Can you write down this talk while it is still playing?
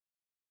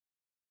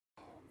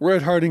We're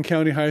at Harding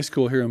County High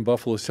School here in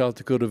Buffalo, South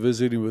Dakota,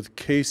 visiting with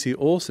Casey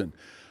Olson,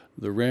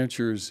 the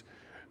Ranchers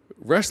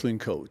wrestling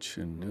coach.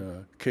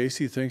 And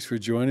Casey, thanks for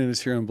joining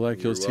us here on Black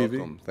Hills TV.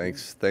 You're welcome.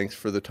 Thanks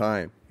for the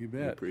time. You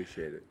bet. I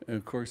appreciate it. And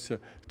of course,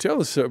 tell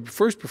us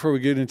first, before we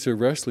get into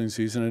wrestling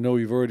season, I know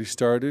you've already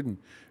started and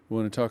we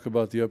want to talk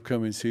about the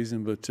upcoming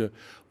season, but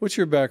what's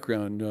your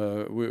background?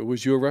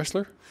 Was you a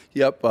wrestler?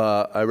 Yep,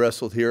 I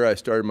wrestled here. I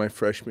started my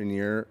freshman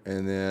year,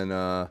 and then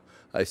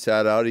I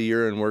sat out a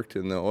year and worked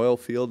in the oil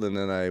field, and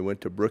then I went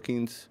to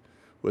Brookings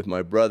with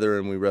my brother,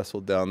 and we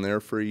wrestled down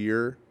there for a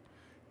year.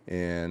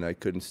 And I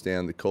couldn't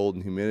stand the cold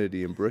and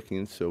humidity in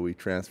Brookings, so we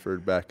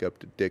transferred back up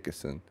to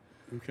Dickinson.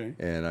 Okay.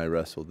 And I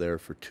wrestled there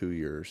for 2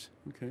 years.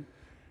 Okay.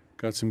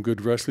 Got some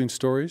good wrestling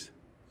stories?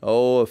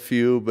 Oh, a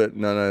few, but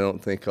none I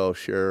don't think I'll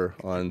share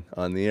on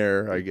the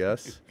air, I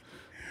guess.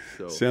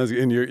 So. Sounds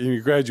good. And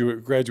you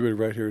graduated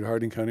right here at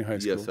Harding County High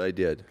School? Yes, I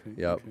did.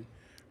 Okay. Yep. Okay.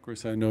 Of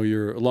course, I know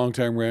you're a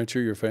longtime rancher.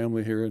 Your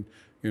family here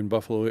in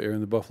Buffalo, in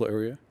the Buffalo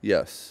area?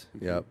 Yes.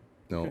 Okay. Yep.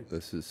 No, okay.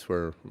 This is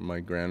where my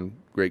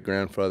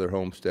great-grandfather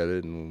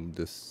homesteaded,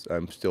 and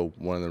I'm still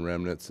one of the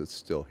remnants that's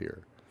still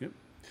here. Yep.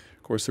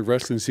 Of course, the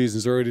wrestling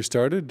season's already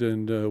started,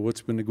 and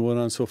what's been going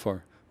on so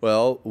far?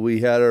 Well, we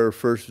had our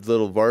first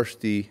little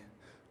varsity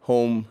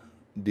home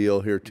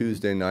deal here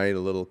Tuesday night, a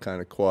little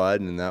kind of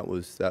quad, and that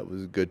was a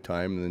good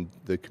time, and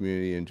the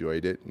community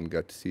enjoyed it and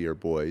got to see our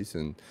boys.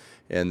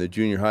 And the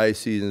junior high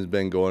season's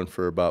been going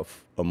for about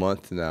a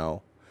month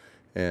now.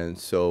 And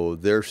so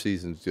their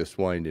season's just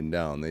winding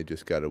down. They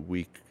just got a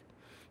week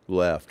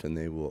left, and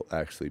they will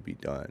actually be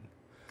done.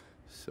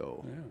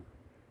 So, yeah.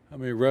 How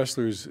many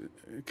wrestlers,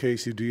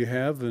 Casey, do you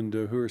have, and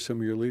who are some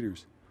of your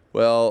leaders?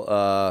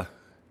 Well,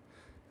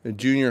 in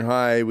junior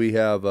high, we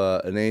have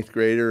an 8th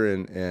grader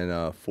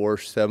and 4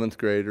 7th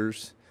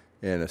graders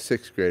and a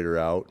 6th grader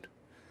out,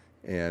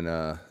 and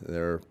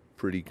they're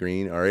pretty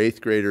green. Our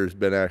 8th grader has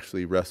been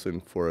actually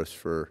wrestling for us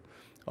for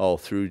all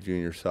through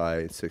junior high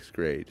and 6th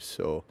grade.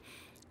 So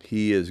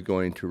he is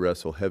going to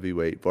wrestle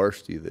heavyweight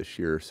varsity this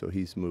year, so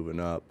he's moving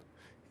up.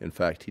 In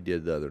fact, he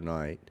did the other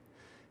night.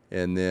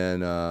 And then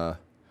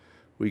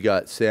we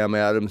got Sam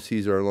Adams.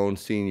 He's our lone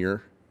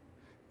senior,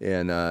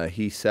 and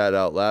he sat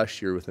out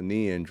last year with a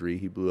knee injury.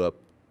 He blew up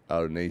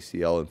out an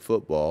ACL in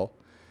football,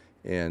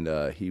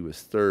 and he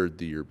was 3rd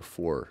the year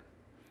before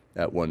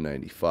at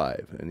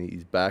 195. And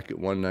he's back at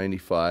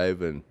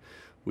 195, and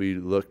we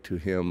look to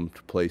him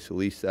to place at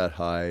least that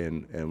high,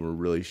 and we're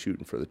really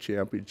shooting for the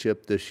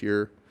championship this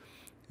year.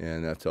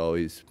 And that's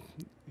always,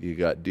 you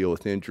got to deal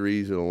with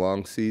injuries in a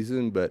long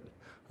season, but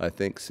I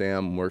think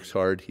Sam works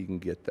hard, he can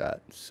get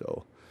that.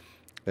 So,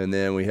 and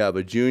then we have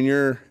a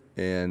junior,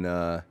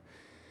 and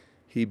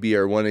he'd be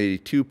our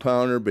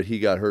 182-pounder, but he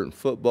got hurt in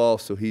football,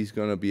 so he's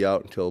going to be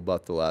out until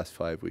about the last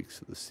 5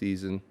 weeks of the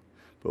season.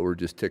 But we're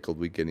just tickled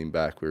we get him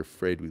back. We're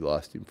afraid we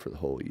lost him for the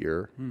whole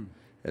year,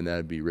 and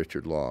that'd be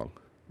Richard Long.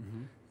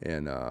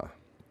 And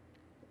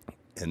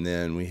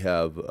then we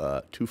have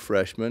 2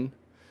 freshmen.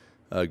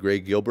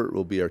 Greg Gilbert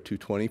will be our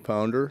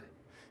 220-pounder,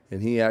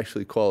 and he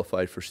actually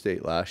qualified for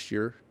state last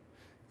year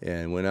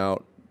and went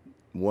out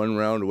 1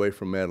 round away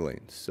from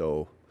medaling.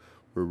 So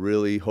we're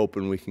really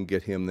hoping we can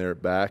get him there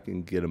back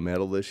and get a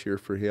medal this year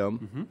for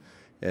him.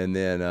 And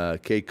then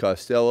Cade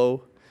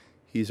Costello,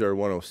 he's our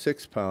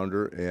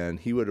 106-pounder, and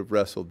he would have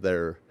wrestled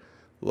there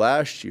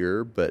last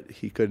year, but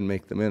he couldn't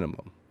make the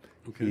minimum.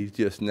 Okay. He's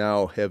just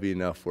now heavy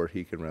enough where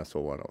he can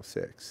wrestle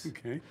 106.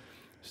 Okay.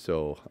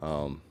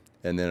 So,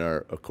 and then,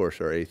 of course,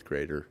 our 8th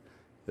grader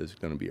is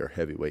going to be our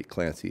heavyweight,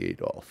 Clancy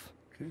Adolph.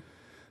 Okay.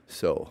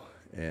 So,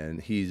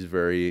 and he's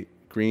very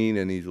green,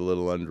 and he's a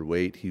little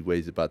underweight. He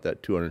weighs about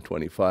that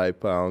 225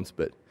 pounds,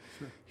 but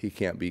he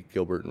can't beat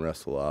Gilbert and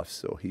wrestle off,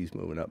 so he's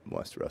moving up and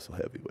wants to wrestle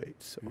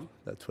heavyweight. So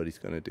that's what he's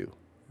going to do.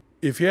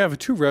 If you have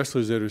 2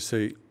 wrestlers that are,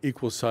 say,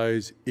 equal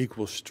size,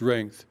 equal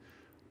strength,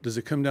 does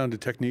it come down to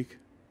technique?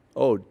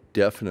 Oh,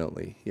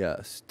 definitely,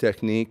 yes.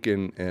 Technique,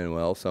 and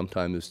well,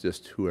 sometimes it's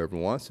just whoever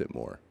wants it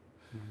more.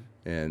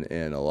 And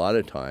a lot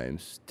of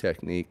times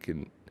technique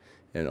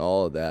and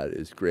all of that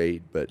is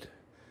great, but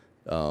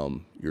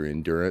your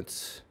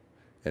endurance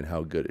and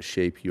how good a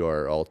shape you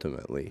are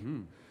ultimately.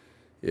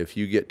 If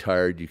you get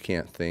tired, you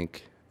can't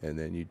think, and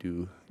then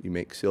you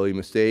make silly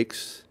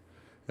mistakes,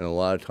 and a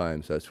lot of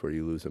times that's where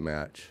you lose a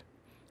match.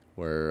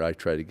 Where I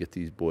try to get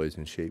these boys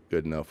in shape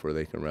good enough where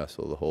they can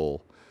wrestle the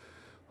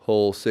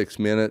whole 6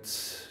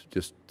 minutes,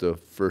 just the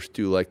first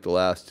 2 like the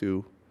last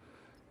 2.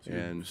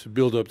 And so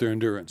build up their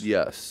endurance.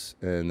 Yes,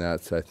 and I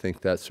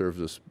think that serves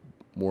us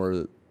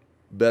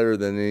better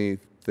than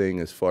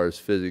anything as far as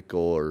physical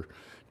or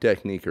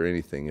technique or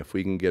anything. If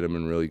we can get them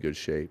in really good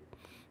shape,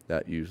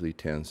 that usually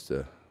tends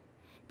to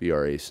be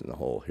our ace in the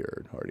hole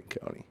here in Harding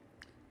County.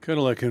 Kind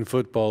of like in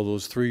football,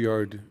 those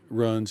 3-yard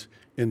runs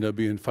end up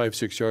being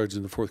 5-6 yards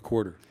in the 4th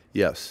quarter.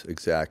 Yes,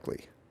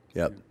 exactly.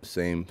 Yep,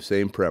 yeah.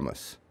 Same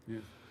premise. Yeah.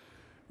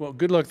 Well,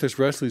 good luck this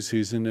wrestling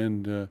season,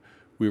 and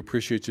we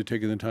appreciate you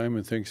taking the time,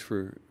 and thanks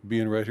for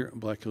being right here on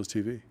Black Hills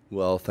TV.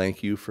 Well,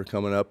 thank you for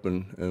coming up,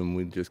 and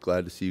we're just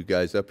glad to see you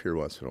guys up here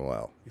once in a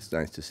while. It's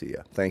nice to see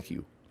you. Thank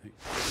you.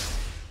 Thanks.